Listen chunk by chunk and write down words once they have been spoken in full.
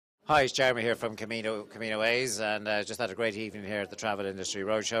Hi, it's Jeremy here from Camino Ways, and just had a great evening here at the Travel Industry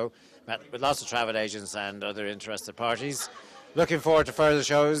Roadshow. Met with lots of travel agents and other interested parties. Looking forward to further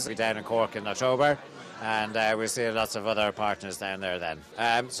shows. We'll be down in Cork in October, and we'll see lots of other partners down there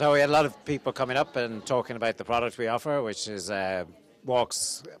then. So we had a lot of people coming up and talking about the product we offer, which is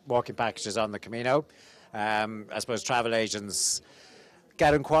walking packages on the Camino. I suppose travel agents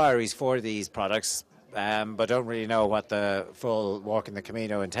get inquiries for these products, but don't really know what the full walking the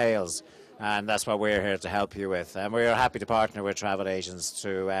Camino entails, and that's what we're here to help you with. And we're happy to partner with travel agents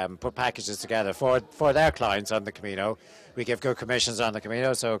to put packages together for their clients on the Camino. We give good commissions on the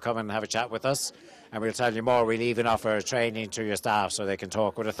Camino, so come and have a chat with us, and we'll tell you more. We'll even offer training to your staff so they can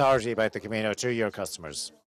talk with authority about the Camino to your customers.